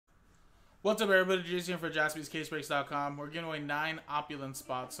What's up, everybody? Jason for JaspysCaseBreaks.com. We're giving away 9 opulence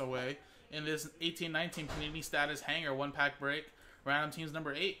spots away in this 18-19 Panini status hanger 1-pack break. Random teams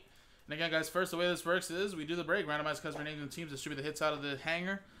number 8. And again, guys, first, the way this works is we do the break, randomize customer names and teams, distribute the hits out of the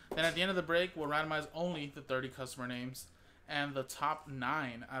hanger. Then at the end of the break, we'll randomize only the 30 customer names. And the top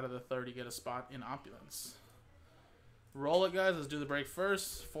 9 out of the 30 get a spot in opulence. Roll it, guys. Let's do the break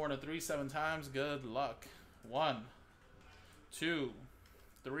first. 4 and a 3, 7 times. Good luck. 1, 2,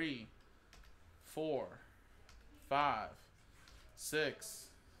 3, 4, 5, 6,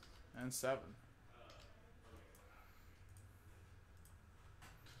 and 7.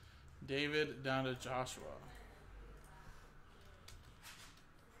 David down to Joshua.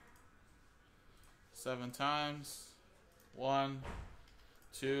 7 times. 1,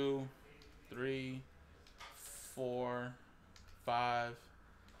 2, 3, 4, 5,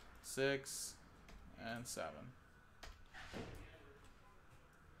 6, and 7.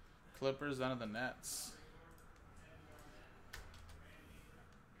 Clippers down to the Nets.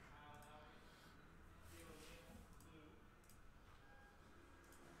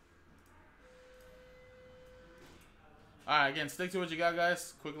 Alright, again, stick to what you got,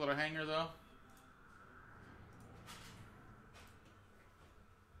 guys. Quick little hanger, though.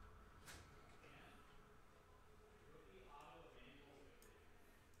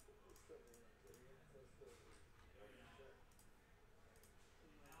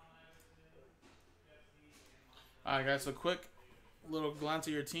 Alright, guys, so quick little glance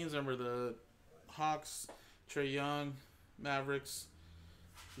at your teams. Remember the Hawks, Trae Young, Mavericks,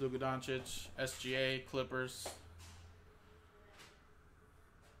 Luka Doncic, SGA, Clippers.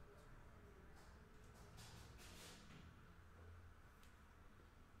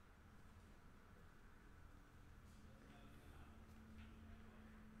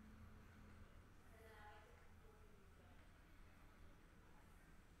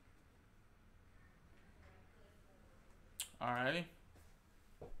 Alrighty.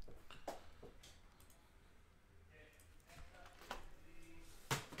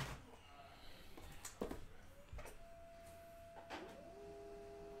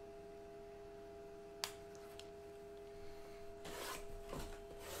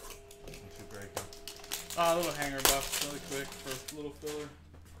 A little hanger buff, really quick for a little filler.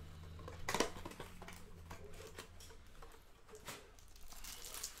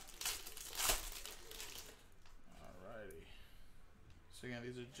 So again,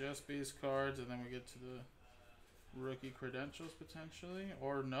 these are just base cards, and then we get to the rookie credentials potentially.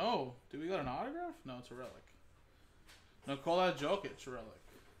 Or no, do we got an autograph? No, it's a relic. Nikola Jokic relic.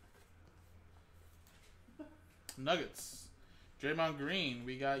 Nuggets. Draymond Green.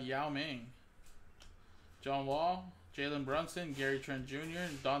 We got Yao Ming. John Wall. Jalen Brunson. Gary Trent Jr.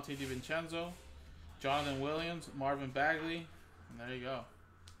 Dante DiVincenzo. Jonathan Williams. Marvin Bagley. And there you go.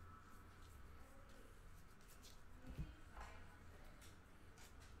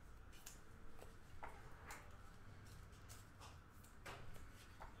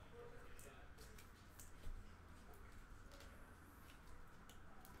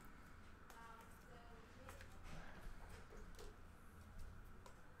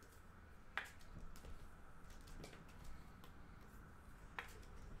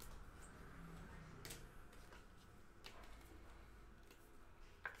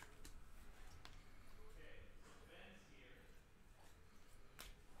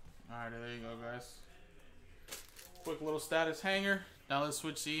 Alright, there you go, guys. Quick little status hanger. Now let's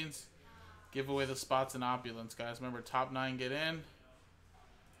switch scenes. Give away the spots in opulence, guys. Remember, top 9 get in.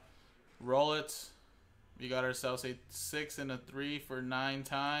 Roll it. We got ourselves a 6 and a 3 for 9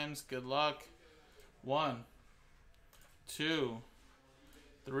 times. Good luck. 1, 2,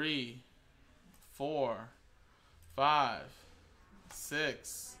 3, 4, 5,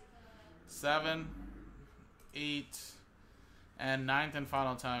 6, 7, 8, and 9th and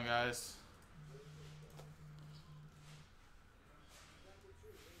final time, guys.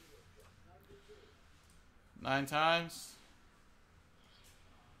 Nine times.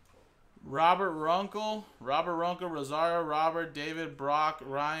 Robert Runkle, Rosario, Robert, David, Brock,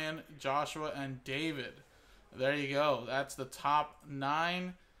 Ryan, Joshua, and David. There you go. That's the top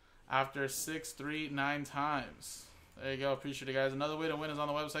 9 after 6, 3, 9 times. There you go. Appreciate it, guys. Another way to win is on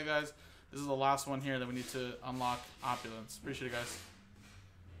the website, guys. This is the last one here that we need to unlock opulence. Appreciate it, guys.